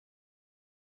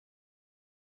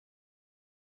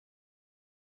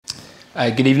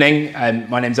Good evening.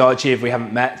 My name's Archie. If we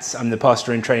haven't met, I'm the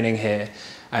pastor in training here.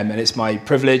 And it's my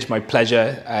privilege, my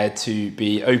pleasure to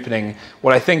be opening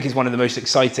what I think is one of the most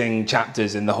exciting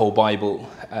chapters in the whole Bible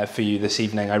for you this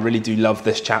evening. I really do love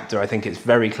this chapter. I think it's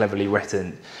very cleverly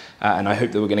written, and I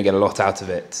hope that we're going to get a lot out of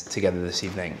it together this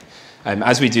evening.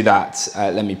 As we do that,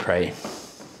 let me pray.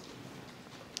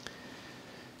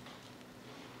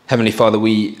 Heavenly Father,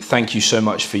 we thank you so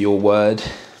much for your word,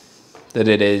 that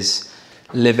it is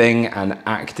living and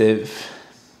active,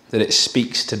 that it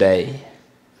speaks today.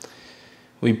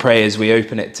 We pray as we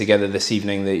open it together this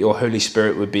evening that your Holy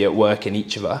Spirit would be at work in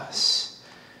each of us,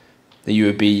 that you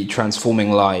would be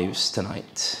transforming lives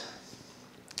tonight.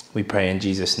 We pray in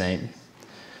Jesus' name.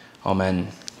 Amen.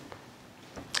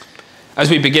 As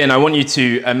we begin, I want you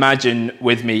to imagine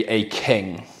with me a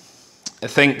king. I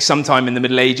think sometime in the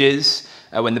Middle Ages,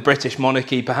 when the British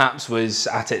monarchy perhaps was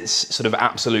at its sort of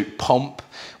absolute pomp,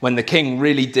 when the king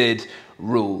really did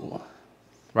rule,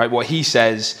 right? What he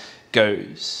says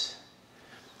goes.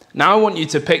 Now I want you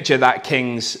to picture that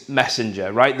king's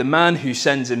messenger, right? The man who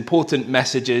sends important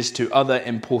messages to other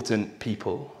important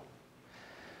people.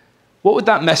 What would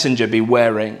that messenger be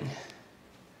wearing?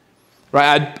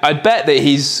 Right, I'd bet that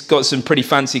he's got some pretty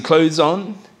fancy clothes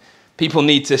on. People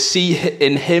need to see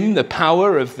in him the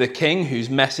power of the king whose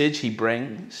message he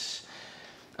brings.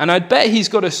 And I'd bet he's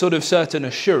got a sort of certain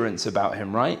assurance about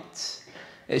him, right?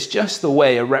 It's just the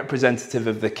way a representative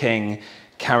of the king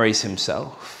carries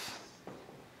himself.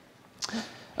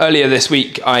 Earlier this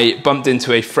week, I bumped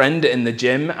into a friend in the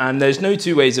gym, and there's no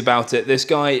two ways about it. This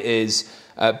guy is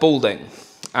balding.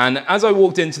 And as I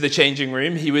walked into the changing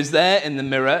room, he was there in the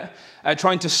mirror,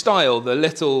 trying to style the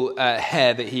little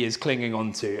hair that he is clinging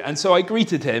onto. And so I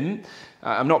greeted him.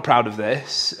 I'm not proud of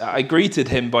this. I greeted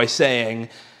him by saying,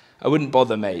 "I wouldn't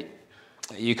bother, mate.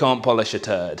 You can't polish a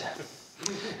turd."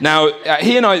 Now,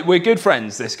 he and I, we're good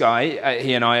friends, this guy.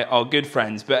 He and I are good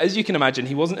friends. But as you can imagine,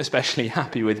 he wasn't especially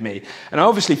happy with me. And I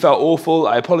obviously felt awful.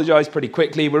 I apologized pretty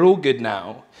quickly. We're all good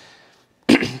now.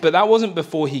 But that wasn't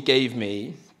before he gave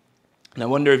me, and I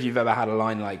wonder if you've ever had a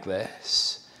line like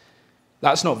this: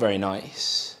 "That's not very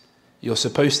nice. You're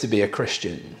supposed to be a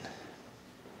Christian."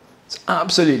 It's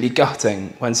absolutely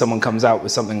gutting when someone comes out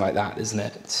with something like that, isn't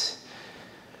it?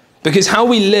 Because how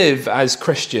we live as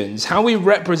Christians, how we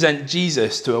represent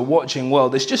Jesus to a watching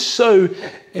world is just so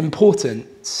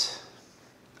important.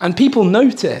 And people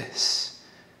notice.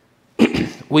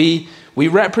 We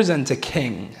represent a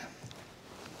king.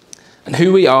 And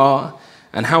who we are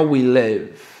and how we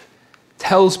live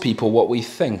tells people what we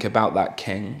think about that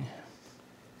king.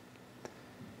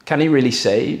 Can he really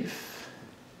save?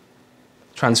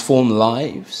 Transform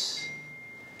lives?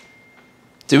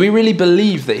 Do we really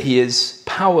believe that he is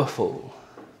powerful?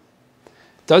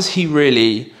 Does he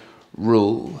really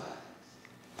rule?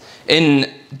 In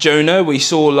Jonah, we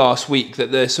saw last week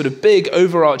that the sort of big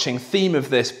overarching theme of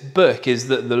this book is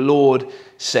that the Lord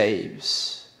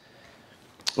saves.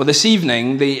 Well, this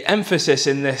evening, the emphasis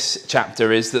in this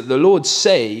chapter is that the Lord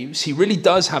saves. He really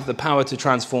does have the power to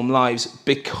transform lives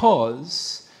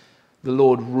because the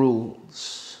Lord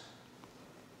rules.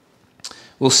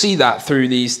 We'll see that through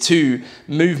these two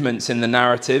movements in the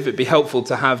narrative. It'd be helpful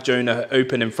to have Jonah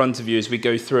open in front of you as we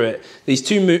go through it. These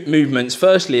two movements,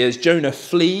 firstly, as Jonah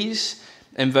flees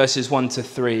in verses 1 to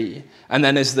 3, and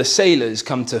then as the sailors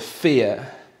come to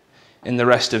fear in the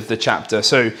rest of the chapter.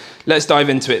 So let's dive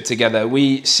into it together.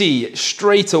 We see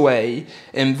straight away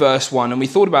in verse 1, and we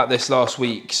thought about this last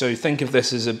week, so think of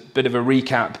this as a bit of a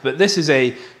recap, but this is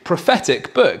a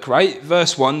prophetic book, right?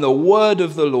 Verse 1, the word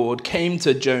of the Lord came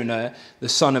to Jonah, the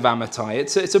son of Amittai.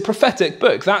 It's a prophetic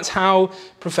book. That's how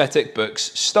prophetic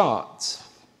books start,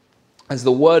 as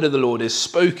the word of the Lord is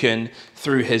spoken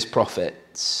through his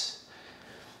prophets.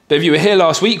 But if you were here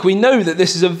last week, we know that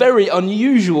this is a very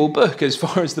unusual book as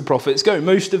far as the prophets go.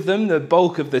 Most of them, the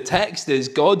bulk of the text, is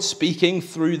God speaking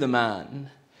through the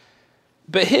man.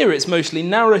 But here it's mostly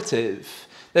narrative.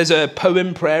 There's a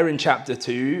poem prayer in chapter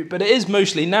 2, but it is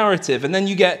mostly narrative. And then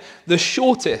you get the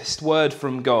shortest word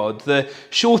from God, the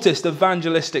shortest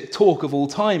evangelistic talk of all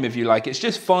time, if you like. It's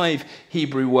just 5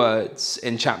 Hebrew words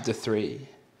in chapter 3.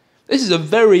 This is a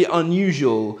very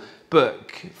unusual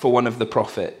book for one of the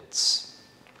prophets.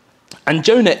 And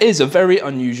Jonah is a very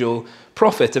unusual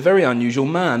prophet, a very unusual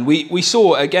man. We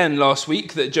saw again last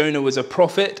week that Jonah was a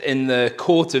prophet in the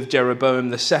court of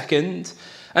Jeroboam II,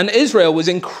 and Israel was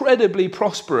incredibly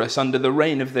prosperous under the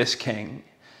reign of this king.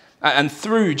 And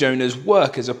through Jonah's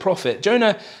work as a prophet,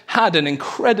 Jonah had an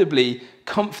incredibly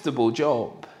comfortable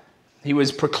job. He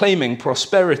was proclaiming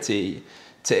prosperity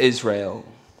to Israel.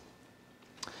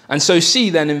 And so see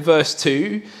then in verse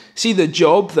 2, See the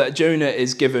job that Jonah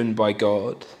is given by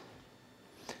God.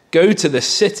 Go to the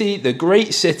city, the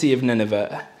great city of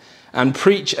Nineveh, and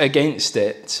preach against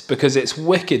it, because its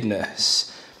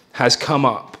wickedness has come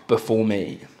up before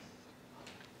me.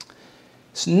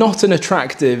 It's not an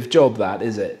attractive job, that,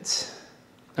 is it?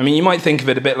 I mean, you might think of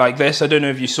it a bit like this. I don't know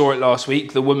if you saw it last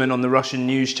week, the woman on the Russian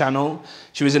news channel.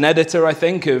 She was an editor, I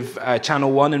think, of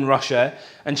Channel 1 in Russia,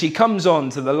 and she comes on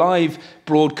to the live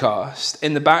broadcast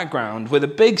in the background with a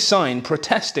big sign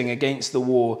protesting against the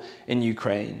war in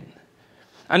Ukraine.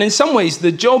 And in some ways,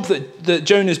 the job that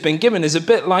Jonah's been given is a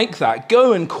bit like that.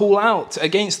 Go and call out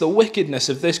against the wickedness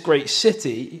of this great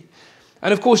city.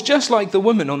 And of course, just like the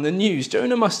woman on the news,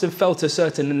 Jonah must have felt a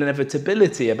certain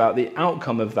inevitability about the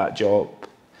outcome of that job.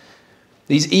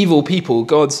 These evil people,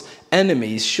 God's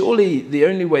enemies, surely the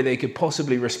only way they could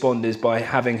possibly respond is by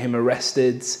having him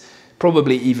arrested,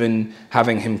 probably even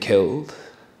having him killed.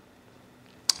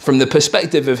 From the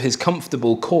perspective of his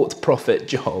comfortable court prophet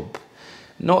job,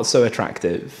 not so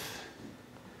attractive.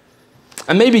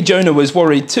 And maybe Jonah was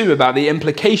worried too about the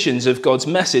implications of God's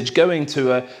message going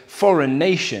to a foreign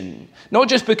nation, not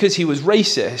just because he was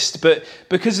racist, but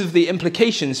because of the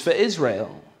implications for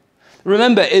Israel.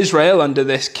 Remember Israel under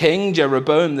this king,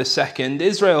 Jeroboam II.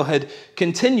 Israel had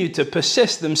continued to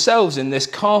persist themselves in this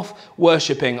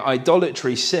calf-worshipping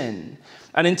idolatry sin.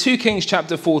 And in 2 Kings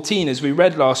chapter 14, as we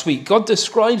read last week, God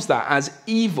describes that as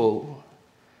evil.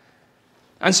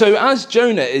 And so as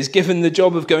Jonah is given the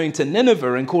job of going to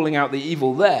Nineveh and calling out the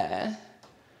evil there,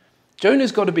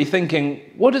 Jonah's got to be thinking,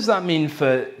 what does that mean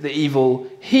for the evil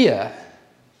here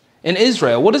in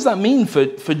Israel? What does that mean for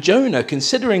Jonah,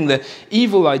 considering the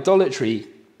evil idolatry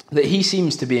that he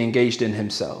seems to be engaged in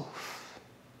himself?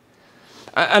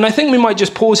 And I think we might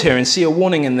just pause here and see a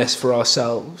warning in this for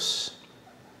ourselves.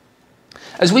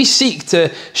 As we seek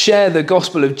to share the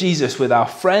gospel of Jesus with our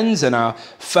friends and our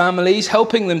families,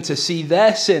 helping them to see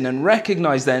their sin and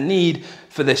recognize their need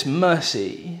for this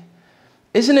mercy,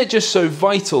 isn't it just so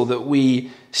vital that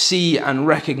we see and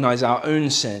recognize our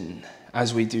own sin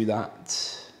as we do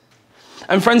that?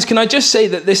 And friends, can I just say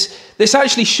that this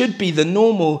actually should be the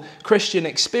normal Christian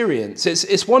experience.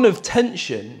 It's one of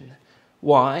tension.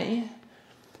 Why?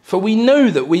 For we know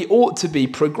that we ought to be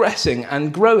progressing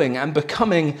and growing and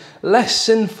becoming less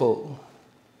sinful.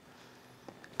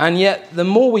 And yet, the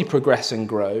more we progress and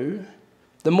grow,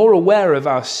 the more aware of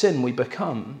our sin we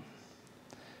become,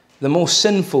 the more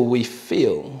sinful we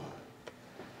feel.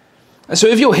 And so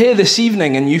if you're here this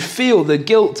evening and you feel the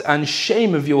guilt and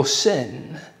shame of your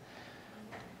sin,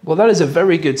 well, that is a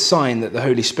very good sign that the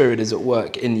Holy Spirit is at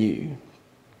work in you.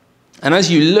 And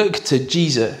as you look to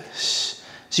Jesus,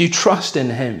 as you trust in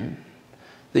him,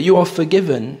 that you are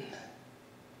forgiven.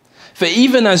 For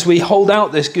even as we hold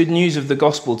out this good news of the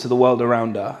gospel to the world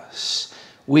around us,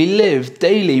 we live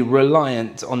daily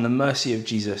reliant on the mercy of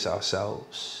Jesus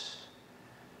ourselves.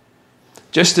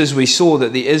 Just as we saw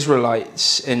that the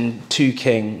Israelites in 2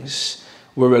 Kings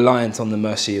were reliant on the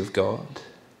mercy of God.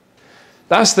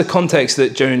 That's the context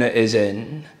that Jonah is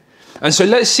in. And so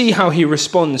let's see how he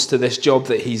responds to this job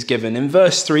that he's given. In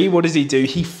verse 3, what does he do?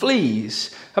 He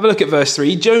flees. Have a look at verse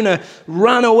 3. Jonah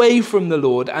ran away from the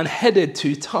Lord and headed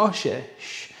to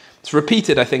Tarshish. It's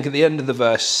repeated, I think, at the end of the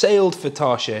verse. Sailed for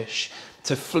Tarshish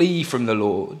to flee from the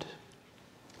Lord.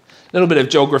 A little bit of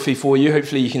geography for you.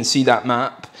 Hopefully you can see that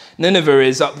map. Nineveh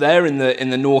is up there in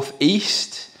the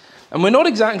northeast. And we're not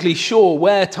exactly sure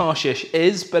where Tarshish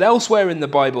is, but elsewhere in the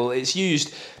Bible it's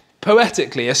used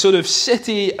poetically, a sort of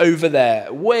city over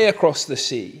there, way across the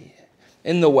sea,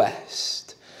 in the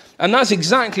west. And that's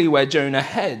exactly where Jonah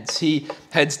heads. He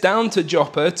heads down to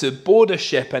Joppa to board a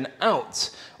ship and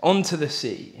out onto the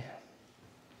sea.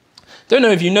 Don't know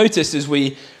if you noticed as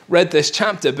we read this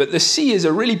chapter, but the sea is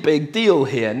a really big deal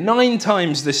here. 9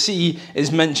 times the sea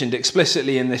is mentioned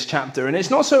explicitly in this chapter, and it's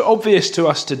not so obvious to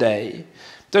us today.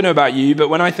 Don't know about you, but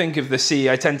when I think of the sea,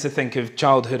 I tend to think of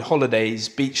childhood holidays,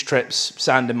 beach trips,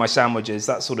 sand in my sandwiches,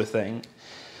 that sort of thing.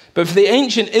 But for the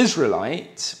ancient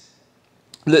Israelite,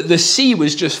 the sea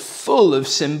was just full of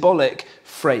symbolic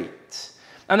freight.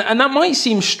 And that might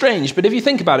seem strange, but if you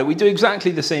think about it, we do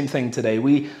exactly the same thing today.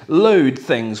 We load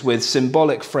things with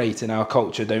symbolic freight in our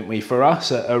culture, don't we? For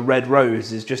us, a red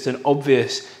rose is just an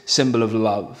obvious symbol of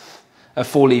love. A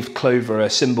 4-leaf clover, a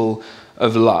symbol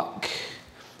of luck.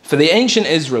 For the ancient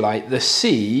Israelite, the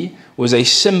sea was a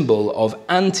symbol of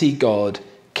anti-God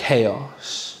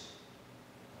chaos.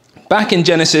 Back in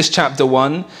Genesis chapter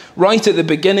 1, right at the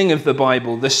beginning of the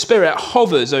Bible, the Spirit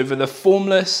hovers over the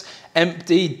formless,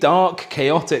 empty, dark,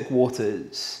 chaotic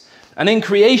waters. And in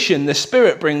creation, the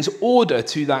Spirit brings order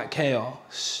to that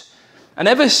chaos. And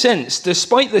ever since,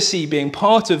 despite the sea being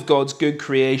part of God's good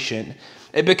creation,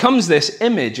 it becomes this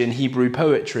image in Hebrew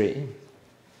poetry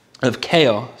of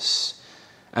chaos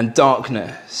and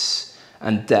darkness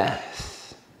and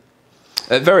death.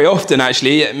 Very often,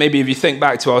 actually, maybe if you think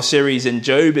back to our series in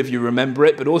Job, if you remember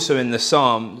it, but also in the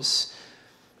Psalms,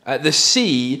 the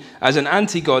sea, as an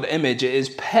anti-God image, it is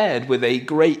paired with a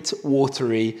great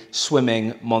watery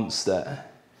swimming monster.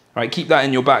 Right, keep that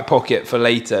in your back pocket for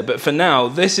later. But for now,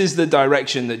 this is the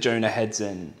direction that Jonah heads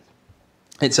in.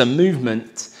 It's a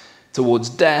movement towards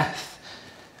death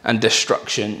and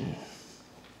destruction.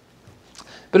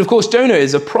 But of course, Jonah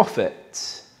is a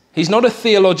prophet. He's not a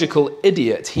theological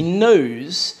idiot. He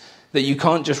knows that you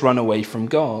can't just run away from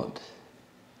God.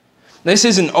 This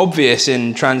isn't obvious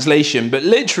in translation, but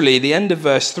literally the end of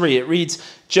verse 3, it reads,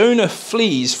 Jonah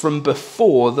flees from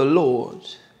before the Lord.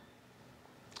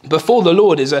 Before the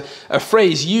Lord is a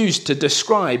phrase used to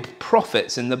describe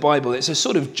prophets in the Bible. It's a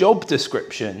sort of job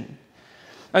description.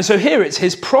 And so here it's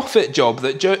his prophet job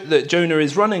that Jonah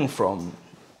is running from.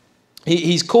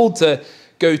 He's called to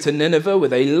go to Nineveh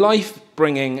with a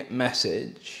life-bringing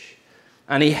message.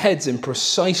 And he heads in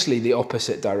precisely the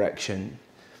opposite direction,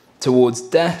 towards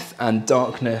death and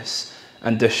darkness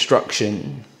and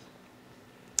destruction.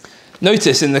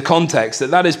 Notice in the context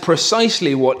that is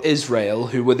precisely what Israel,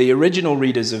 who were the original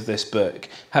readers of this book,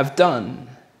 have done.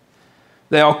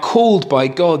 They are called by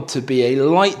God to be a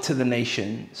light to the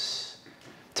nations,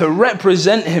 to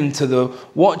represent him to the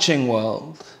watching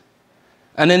world.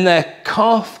 And in their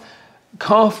calf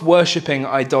worshipping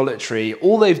idolatry,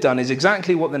 all they've done is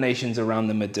exactly what the nations around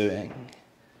them are doing.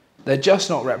 They're just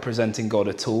not representing God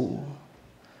at all.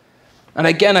 And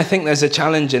again, I think there's a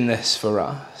challenge in this for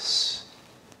us.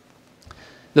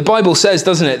 The Bible says,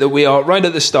 doesn't it, that we are, right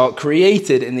at the start,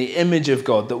 created in the image of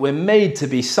God, that we're made to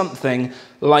be something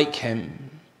like him.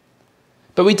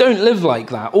 But we don't live like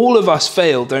that. All of us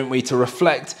fail, don't we, to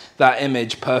reflect that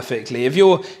image perfectly. If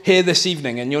you're here this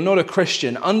evening and you're not a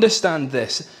Christian, understand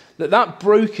this, that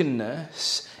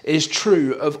brokenness is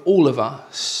true of all of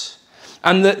us.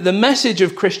 And that the message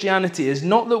of Christianity is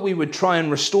not that we would try and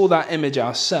restore that image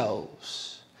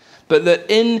ourselves, but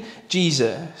that in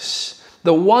Jesus,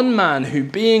 the one man who,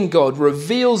 being God,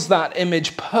 reveals that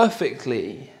image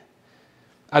perfectly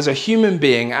as a human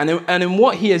being, and in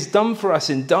what he has done for us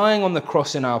in dying on the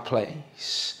cross in our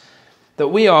place, that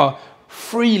we are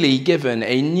freely given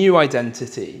a new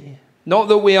identity. Not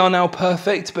that we are now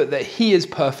perfect, but that he is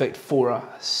perfect for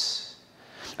us.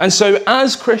 And so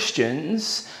as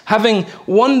Christians, having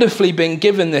wonderfully been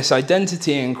given this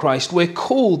identity in Christ, we're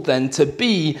called then to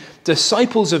be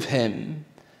disciples of him,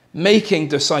 making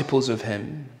disciples of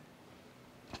him,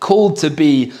 called to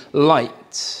be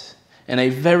light in a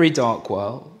very dark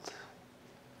world.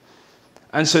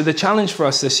 And so the challenge for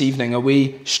us this evening, are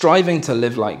we striving to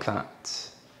live like that?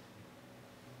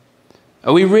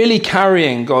 Are we really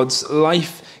carrying God's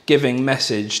life-giving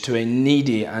message to a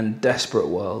needy and desperate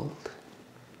world?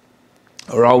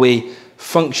 Or are we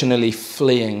functionally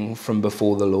fleeing from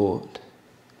before the Lord?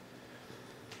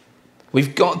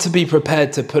 We've got to be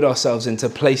prepared to put ourselves into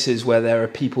places where there are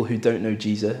people who don't know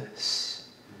Jesus.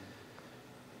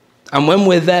 And when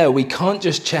we're there, we can't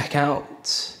just check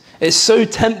out. It's so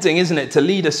tempting, isn't it, to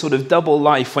lead a sort of double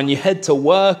life when you head to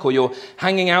work or you're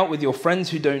hanging out with your friends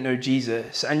who don't know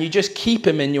Jesus and you just keep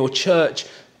him in your church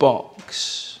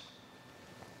box.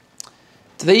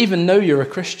 Do they even know you're a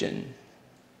Christian?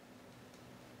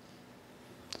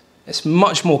 It's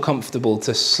much more comfortable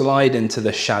to slide into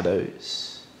the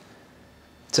shadows,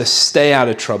 to stay out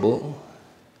of trouble.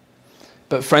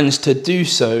 But friends, to do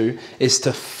so is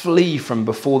to flee from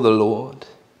before the Lord.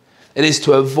 It is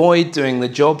to avoid doing the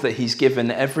job that he's given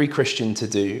every Christian to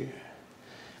do.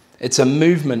 It's a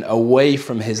movement away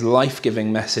from his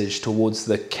life-giving message towards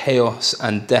the chaos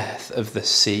and death of the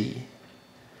sea.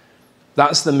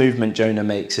 That's the movement Jonah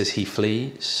makes as he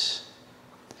flees.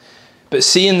 But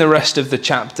see in the rest of the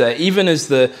chapter, even as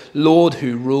the Lord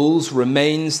who rules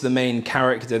remains the main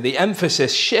character, the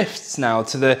emphasis shifts now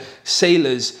to the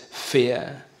sailor's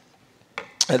fear.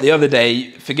 The other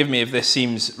day, forgive me if this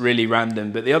seems really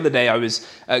random, but the other day I was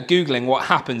Googling what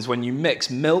happens when you mix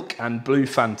milk and blue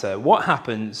Fanta. What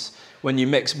happens when you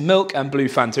mix milk and blue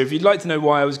Fanta? If you'd like to know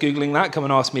why I was Googling that, come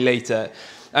and ask me later.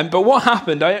 But what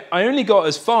happened, I only got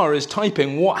as far as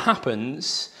typing what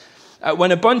happens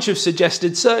when a bunch of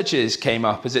suggested searches came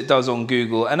up, as it does on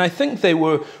Google, and I think they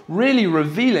were really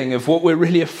revealing of what we're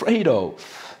really afraid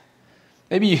of.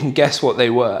 Maybe you can guess what they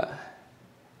were.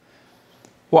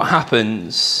 What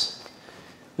happens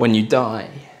when you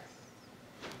die?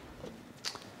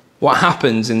 What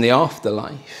happens in the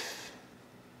afterlife?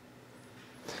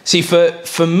 See,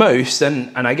 for most,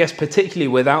 and I guess particularly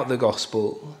without the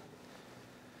gospel,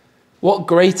 what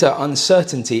greater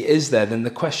uncertainty is there than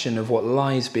the question of what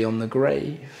lies beyond the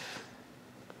grave?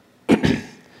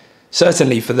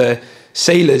 Certainly for the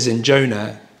sailors in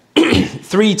Jonah,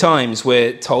 3 times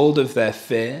we're told of their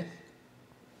fear.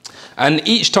 And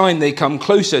each time they come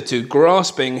closer to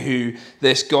grasping who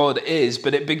this God is,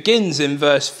 but it begins in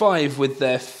verse 5 with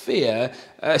their fear,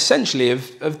 essentially,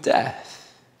 of death.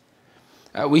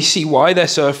 We see why they're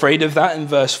so afraid of that in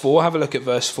verse 4. Have a look at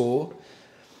verse 4.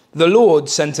 The Lord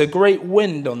sent a great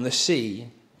wind on the sea,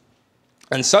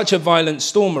 and such a violent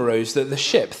storm arose that the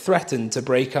ship threatened to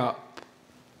break up.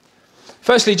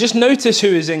 Firstly, just notice who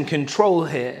is in control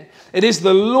here. It is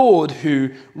the Lord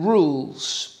who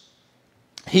rules.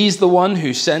 He's the one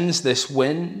who sends this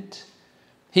wind.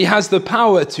 He has the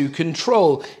power to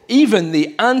control even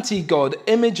the anti-God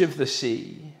image of the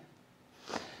sea.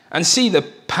 And see the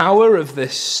power of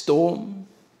this storm.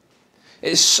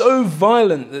 It's so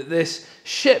violent that this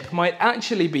ship might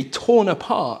actually be torn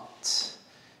apart.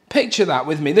 Picture that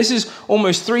with me. This is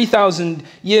almost 3,000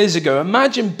 years ago.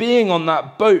 Imagine being on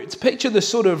that boat. Picture the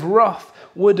sort of rough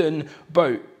wooden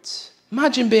boat.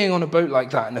 Imagine being on a boat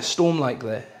like that in a storm like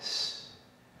this.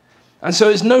 And so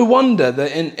it's no wonder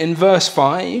that in verse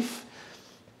 5,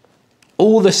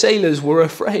 all the sailors were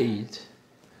afraid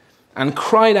and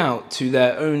cried out to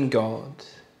their own God.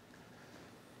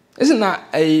 Isn't that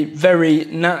a very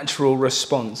natural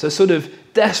response? A sort of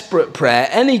desperate prayer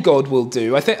any God will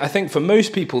do. I think for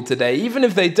most people today, even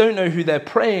if they don't know who they're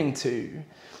praying to,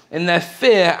 in their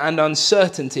fear and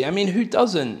uncertainty, I mean, who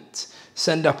doesn't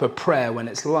send up a prayer when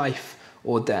it's life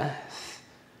or death?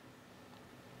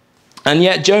 And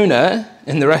yet Jonah,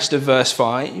 in the rest of verse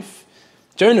 5,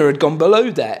 Jonah had gone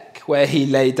below deck, where he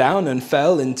lay down and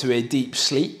fell into a deep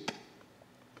sleep.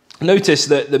 Notice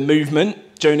that the movement.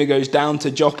 Jonah goes down to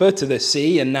Joppa, to the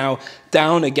sea, and now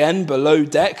down again below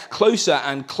deck, closer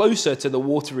and closer to the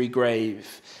watery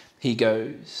grave he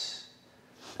goes.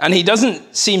 And he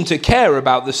doesn't seem to care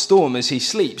about the storm as he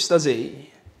sleeps, does he?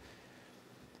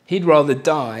 He'd rather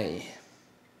die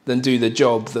than do the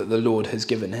job that the Lord has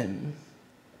given him.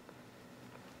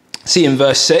 See in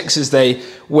verse 6, as they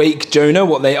wake Jonah,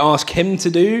 what they ask him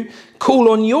to do. Call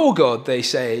on your God, they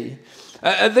say.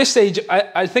 At this stage,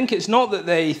 I think it's not that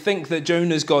they think that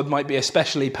Jonah's God might be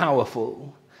especially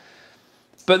powerful,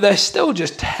 but they're still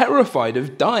just terrified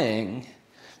of dying,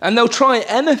 and they'll try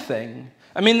anything.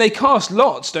 I mean, they cast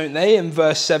lots, don't they, in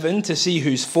verse 7 to see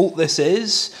whose fault this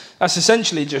is. That's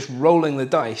essentially just rolling the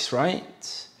dice,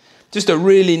 right? Just a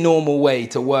really normal way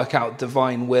to work out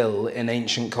divine will in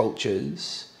ancient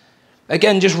cultures.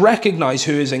 Again, just recognize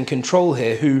who is in control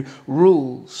here, who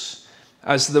rules,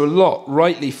 as the lot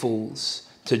rightly falls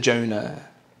to Jonah.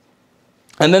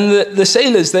 And then the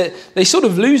sailors, they sort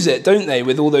of lose it, don't they,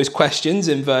 with all those questions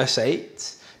in verse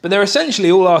 8. But they're essentially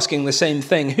all asking the same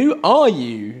thing. Who are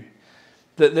you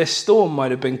that this storm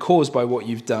might have been caused by what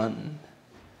you've done?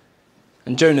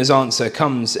 And Jonah's answer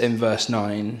comes in verse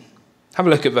 9. Have a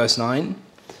look at verse 9.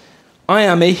 I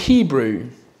am a Hebrew,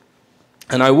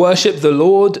 and I worship the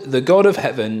Lord, the God of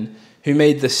heaven, who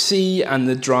made the sea and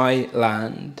the dry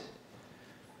land.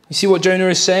 You see what Jonah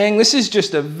is saying? This is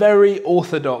just a very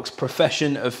orthodox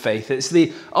profession of faith. It's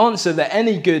the answer that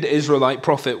any good Israelite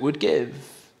prophet would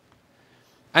give.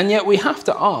 And yet we have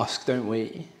to ask, don't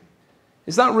we?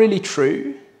 Is that really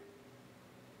true?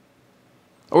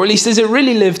 Or at least, is it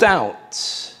really lived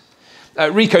out?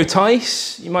 Rico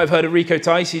Tice, you might have heard of Rico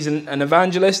Tice. He's an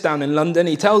evangelist down in London.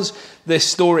 He tells this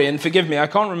story, and forgive me, I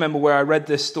can't remember where I read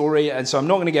this story, and so I'm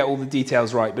not going to get all the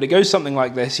details right, but it goes something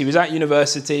like this. He was at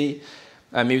university.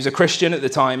 He was a Christian at the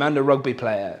time and a rugby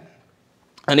player.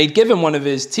 And he'd given one of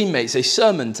his teammates a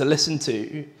sermon to listen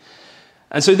to.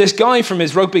 And so this guy from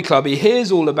his rugby club, he hears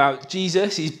all about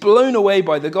Jesus. He's blown away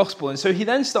by the gospel. And so he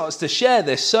then starts to share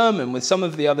this sermon with some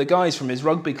of the other guys from his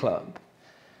rugby club.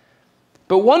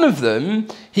 But one of them,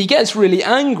 he gets really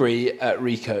angry at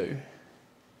Rico.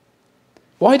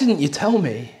 Why didn't you tell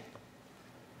me?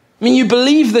 I mean, you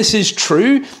believe this is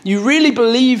true. You really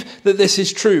believe that this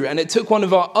is true. And it took one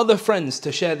of our other friends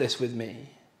to share this with me.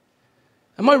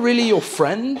 Am I really your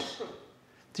friend?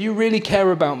 Do you really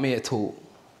care about me at all?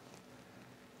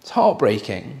 It's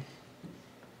heartbreaking.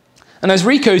 And as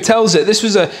Rico tells it, this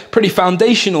was a pretty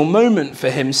foundational moment for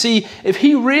him. See, if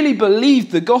he really believed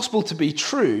the gospel to be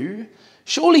true,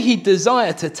 surely he'd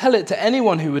desire to tell it to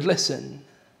anyone who would listen.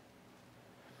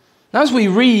 Now, as we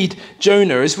read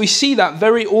Jonah, as we see that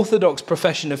very orthodox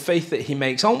profession of faith that he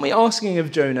makes, aren't we asking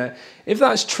of Jonah, if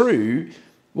that's true,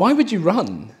 why would you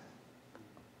run?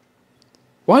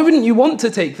 Why wouldn't you want to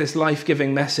take this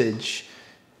life-giving message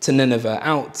to Nineveh,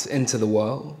 out into the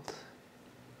world.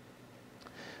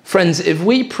 Friends, if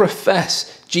we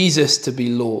profess Jesus to be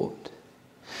Lord,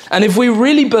 and if we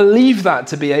really believe that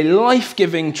to be a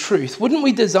life-giving truth, wouldn't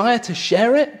we desire to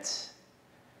share it?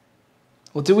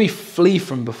 Or do we flee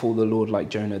from before the Lord like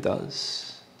Jonah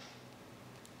does?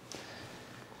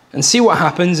 And see what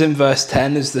happens in verse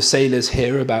 10 as the sailors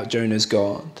hear about Jonah's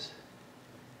God.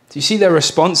 Do you see their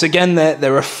response? Again,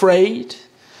 they're afraid,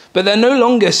 but they're no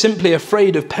longer simply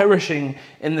afraid of perishing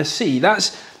in the sea.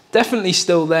 That's definitely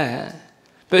still there.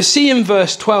 But see in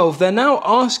verse 12, they're now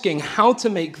asking how to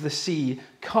make the sea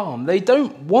calm. They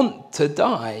don't want to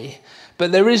die,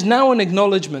 but there is now an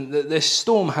acknowledgement that this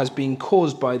storm has been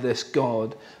caused by this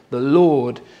God, the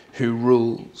Lord who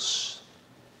rules.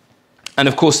 And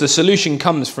of course, the solution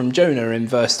comes from Jonah in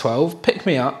verse 12. Pick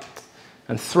me up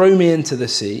and throw me into the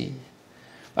sea.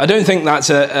 I don't think that's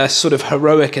a sort of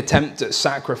heroic attempt at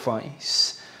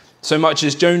sacrifice, so much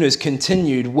as Jonah's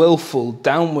continued willful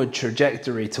downward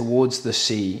trajectory towards the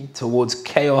sea, towards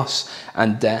chaos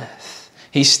and death.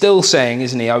 He's still saying,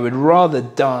 isn't he, I would rather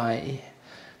die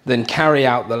than carry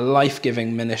out the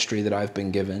life-giving ministry that I've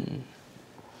been given.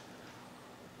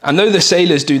 And though the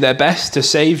sailors do their best to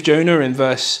save Jonah in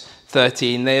verse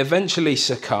 13, they eventually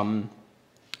succumb,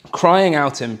 crying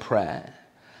out in prayer.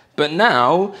 But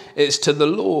now it's to the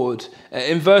Lord.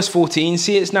 In verse 14,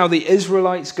 see, it's now the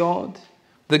Israelites' God,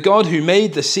 the God who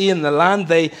made the sea and the land.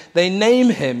 They name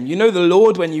him. You know the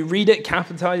Lord, when you read it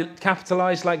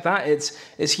capitalized like that,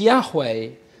 it's Yahweh,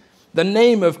 the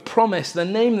name of promise, the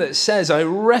name that says, I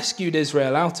rescued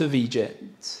Israel out of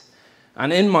Egypt,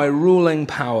 and in my ruling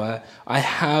power, I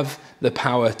have the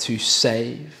power to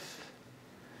save.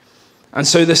 And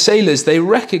so the sailors, they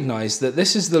recognize that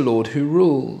this is the Lord who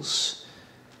rules.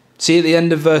 See at the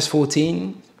end of verse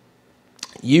 14,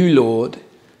 you, Lord,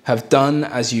 have done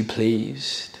as you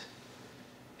pleased.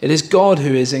 It is God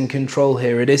who is in control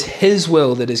here. It is his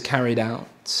will that is carried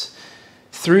out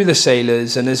through the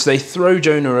sailors. And as they throw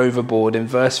Jonah overboard in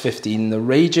verse 15, the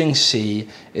raging sea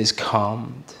is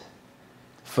calmed.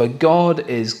 For God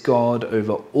is God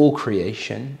over all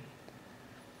creation.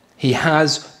 He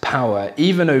has power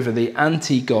even over the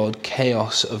anti-God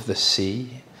chaos of the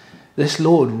sea. This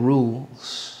Lord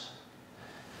rules.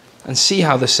 And see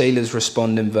how the sailors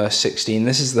respond in verse 16.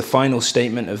 This is the final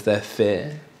statement of their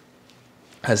fear,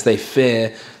 as they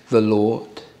fear the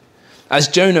Lord. As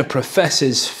Jonah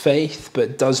professes faith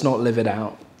but does not live it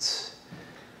out,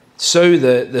 so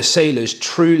the sailors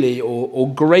truly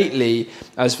or greatly,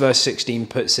 as verse 16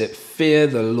 puts it, fear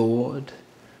the Lord,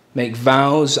 make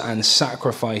vows and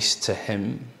sacrifice to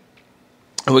him.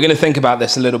 And we're going to think about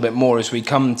this a little bit more as we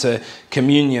come to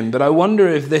communion, but I wonder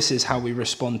if this is how we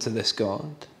respond to this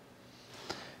God.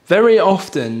 Very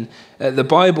often, the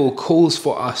Bible calls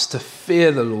for us to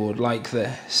fear the Lord like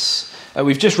this.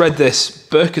 We've just read this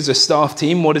book as a staff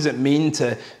team. What does it mean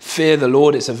to fear the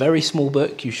Lord? It's a very small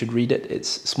book. You should read it. It's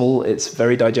small. It's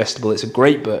very digestible. It's a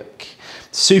great book.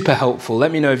 Super helpful.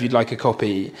 Let me know if you'd like a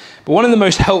copy. But one of the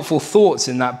most helpful thoughts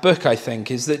in that book, I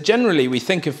think, is that generally we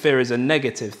think of fear as a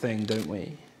negative thing, don't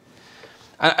we?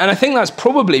 And I think that's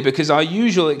probably because our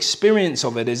usual experience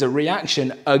of it is a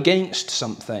reaction against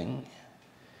something.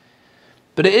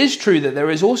 But it is true that there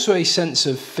is also a sense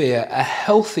of fear, a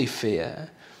healthy fear,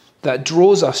 that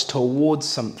draws us towards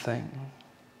something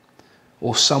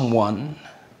or someone.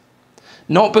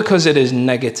 Not because it is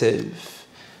negative,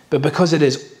 but because it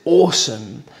is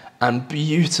awesome and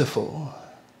beautiful.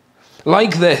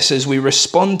 Like this, as we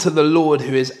respond to the Lord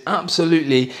who is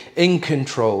absolutely in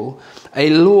control, a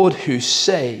Lord who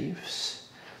saves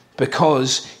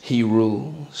because he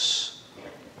rules.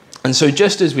 And so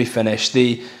just as we finish,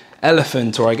 the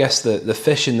elephant, or I guess the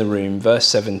fish in the room, verse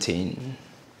 17.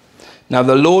 Now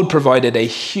the Lord provided a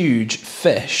huge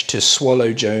fish to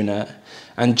swallow Jonah,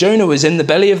 and Jonah was in the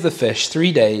belly of the fish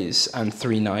 3 days and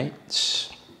 3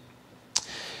 nights.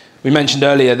 We mentioned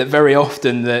earlier that very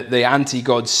often the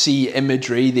anti-God sea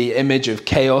imagery, the image of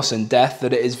chaos and death,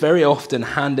 that it is very often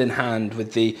hand in hand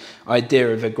with the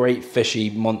idea of a great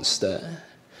fishy monster.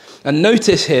 And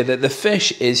notice here that the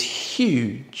fish is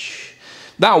huge.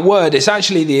 That word is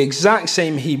actually the exact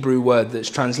same Hebrew word that's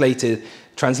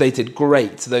translated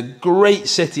great, the great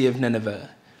city of Nineveh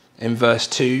in verse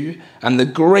 2, and the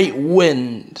great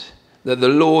wind that the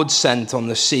Lord sent on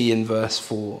the sea in verse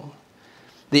 4.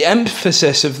 The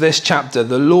emphasis of this chapter,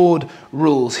 the Lord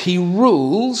rules. He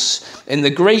rules in the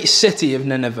great city of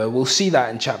Nineveh. We'll see that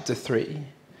in chapter 3.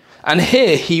 And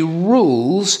here he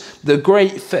rules the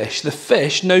great fish. The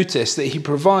fish, notice that he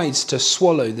provides to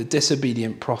swallow the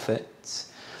disobedient prophet.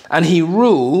 And he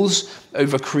rules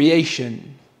over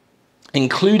creation.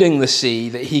 including the sea,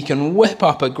 that he can whip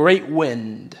up a great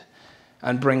wind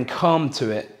and bring calm to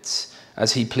it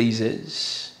as he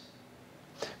pleases.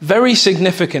 Very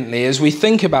significantly, as we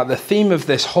think about the theme of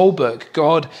this whole book,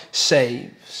 God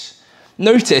saves.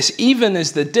 Notice, even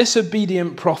as the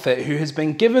disobedient prophet who has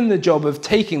been given the job of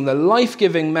taking the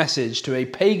life-giving message to a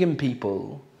pagan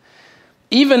people,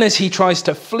 even as he tries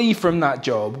to flee from that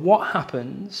job, what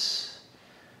happens?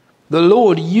 The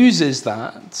Lord uses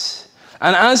that.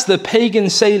 And as the pagan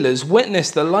sailors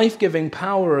witness the life-giving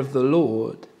power of the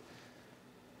Lord,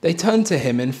 they turn to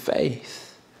him in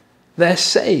faith. They're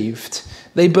saved.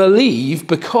 They believe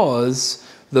because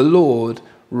the Lord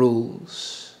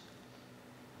rules.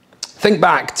 Think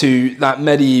back to that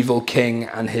medieval king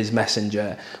and his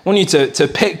messenger. I want you to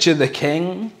picture the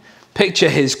king. Picture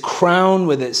his crown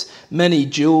with its many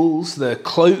jewels, the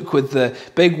cloak with the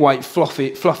big white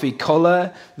fluffy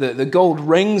collar, the gold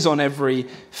rings on every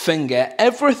finger.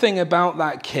 Everything about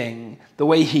that king, the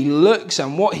way he looks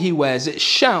and what he wears, it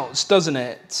shouts, doesn't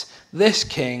it? This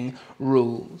king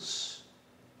rules.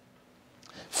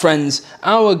 Friends,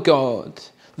 our God,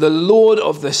 the Lord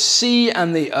of the sea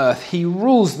and the earth, he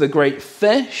rules the great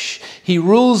fish, he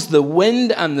rules the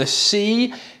wind and the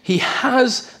sea. He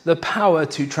has the power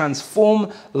to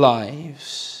transform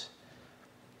lives.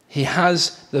 He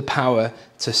has the power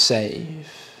to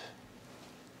save.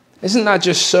 Isn't that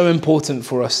just so important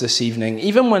for us this evening?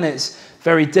 Even when it's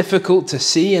very difficult to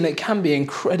see, and it can be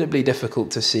incredibly difficult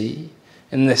to see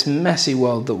in this messy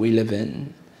world that we live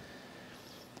in.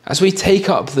 As we take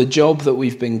up the job that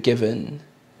we've been given,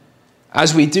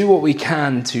 as we do what we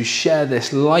can to share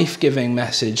this life-giving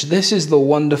message, this is the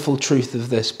wonderful truth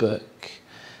of this book.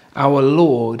 Our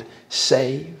Lord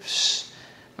saves,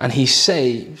 and he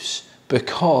saves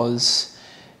because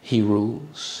he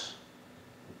rules.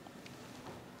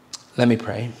 Let me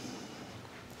pray.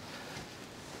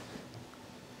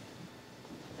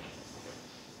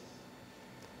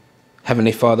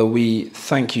 Heavenly Father, we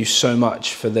thank you so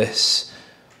much for this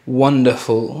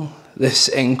wonderful, this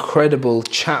incredible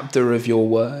chapter of your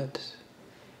word.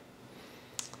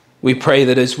 We pray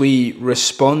that as we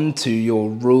respond to your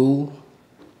rule,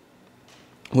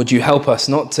 would you help us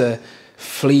not to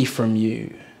flee from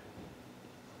you,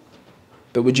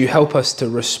 but would you help us to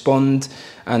respond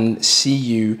and see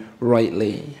you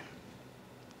rightly?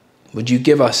 Would you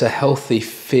give us a healthy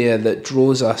fear that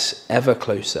draws us ever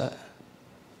closer?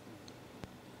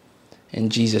 In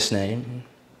Jesus' name,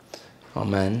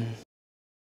 amen.